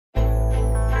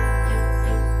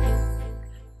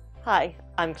Hi,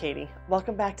 I'm Katie.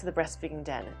 Welcome back to the Breastfeeding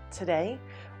Den. Today,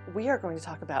 we are going to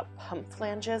talk about pump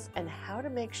flanges and how to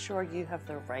make sure you have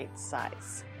the right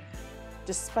size.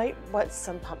 Despite what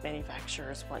some pump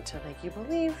manufacturers want to make you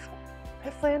believe,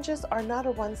 flanges are not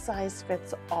a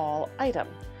one-size-fits-all item.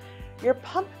 Your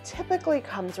pump typically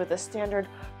comes with a standard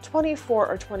 24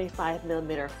 or 25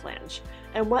 millimeter flange.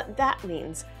 And what that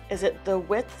means is that the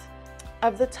width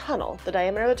of the tunnel, the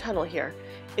diameter of the tunnel here,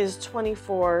 is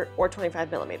 24 or 25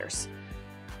 millimeters.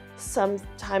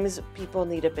 Sometimes people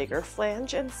need a bigger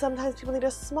flange and sometimes people need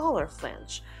a smaller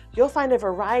flange. You'll find a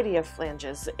variety of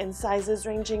flanges in sizes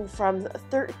ranging from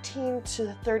 13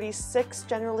 to 36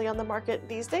 generally on the market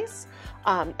these days,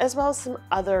 as well as some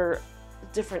other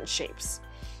different shapes.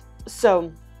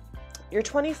 So your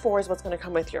 24 is what's going to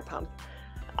come with your pump.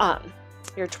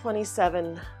 Your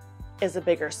 27 is a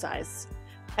bigger size.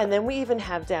 And then we even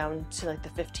have down to like the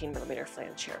 15 millimeter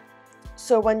flange here.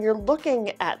 So when you're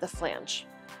looking at the flange,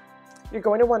 you're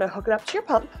going to want to hook it up to your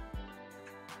pump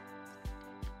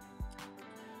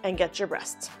and get your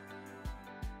breast.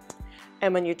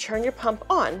 And when you turn your pump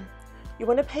on, you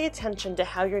want to pay attention to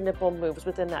how your nipple moves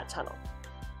within that tunnel.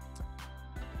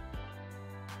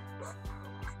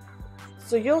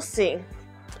 So you'll see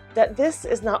that this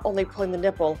is not only pulling the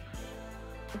nipple,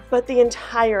 but the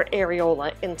entire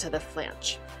areola into the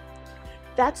flange.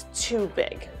 That's too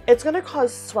big. It's going to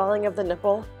cause swelling of the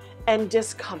nipple and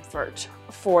discomfort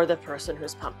for the person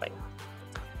who's pumping.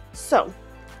 So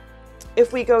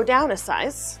if we go down a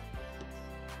size,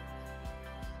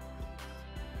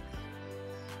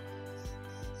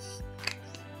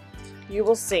 you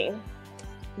will see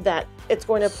that it's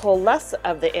going to pull less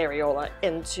of the areola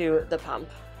into the pump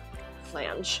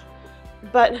flange,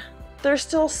 but there's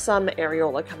still some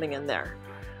areola coming in there.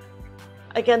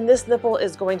 Again, this nipple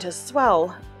is going to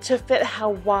swell to fit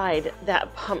how wide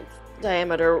that pump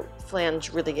diameter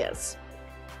flange really is.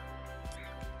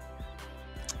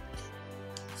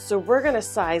 So we're going to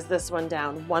size this one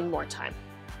down one more time.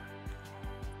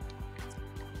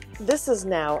 This is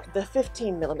now the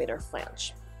 15 millimeter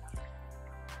flange.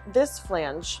 This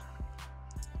flange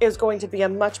is going to be a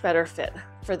much better fit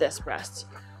for this breast.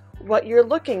 What you're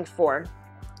looking for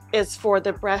is for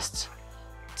the breast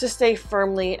to stay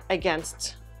firmly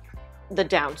against the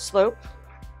downslope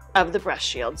of the breast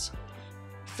shields,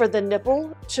 for the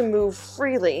nipple to move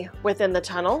freely within the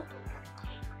tunnel,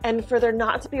 and for there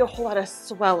not to be a whole lot of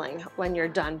swelling when you're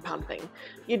done pumping.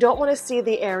 You don't want to see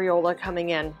the areola coming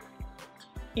in.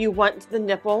 You want the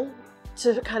nipple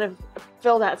to kind of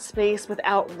fill that space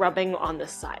without rubbing on the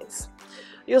sides.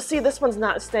 You'll see this one's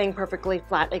not staying perfectly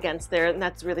flat against there, and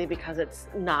that's really because it's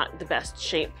not the best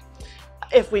shape.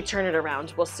 If we turn it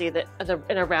around, we'll see that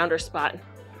in a rounder spot,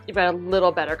 you've got a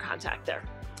little better contact there.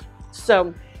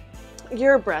 So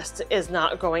your breast is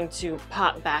not going to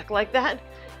pop back like that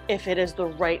if it is the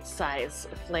right size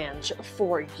flange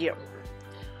for you.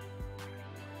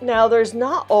 Now, there's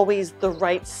not always the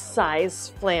right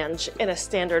size flange in a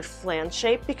standard flange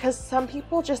shape because some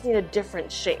people just need a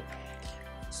different shape.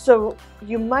 So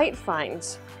you might find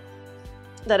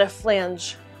that a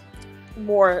flange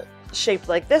more shaped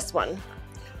like this one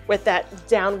with that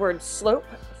downward slope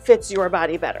fits your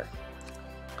body better.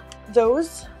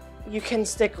 Those you can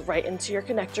stick right into your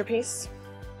connector piece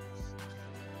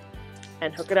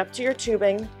and hook it up to your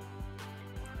tubing.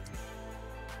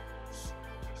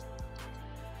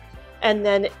 And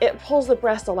then it pulls the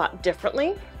breast a lot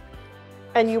differently,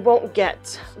 and you won't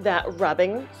get that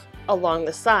rubbing along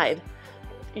the side.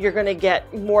 You're going to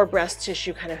get more breast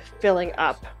tissue kind of filling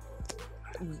up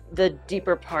the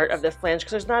deeper part of the flange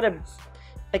because there's not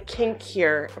a kink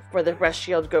here where the breast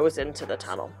shield goes into the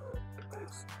tunnel.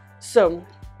 So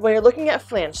when you're looking at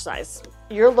flange size,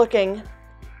 you're looking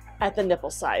at the nipple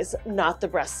size, not the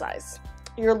breast size.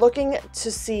 You're looking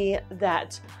to see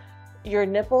that your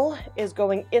nipple is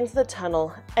going into the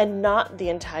tunnel and not the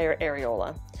entire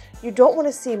areola. You don't want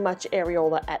to see much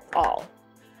areola at all.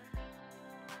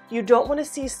 You don't want to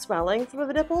see swelling from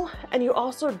the nipple, and you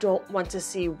also don't want to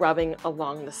see rubbing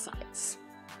along the sides.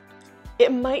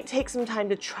 It might take some time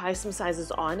to try some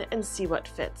sizes on and see what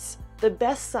fits. The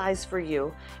best size for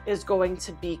you is going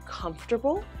to be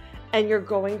comfortable, and you're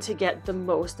going to get the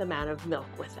most amount of milk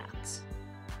with that.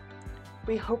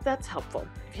 We hope that's helpful.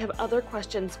 If you have other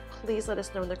questions, please let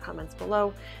us know in the comments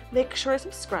below. Make sure to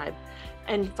subscribe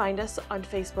and find us on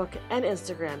Facebook and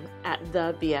Instagram at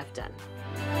The BF Den.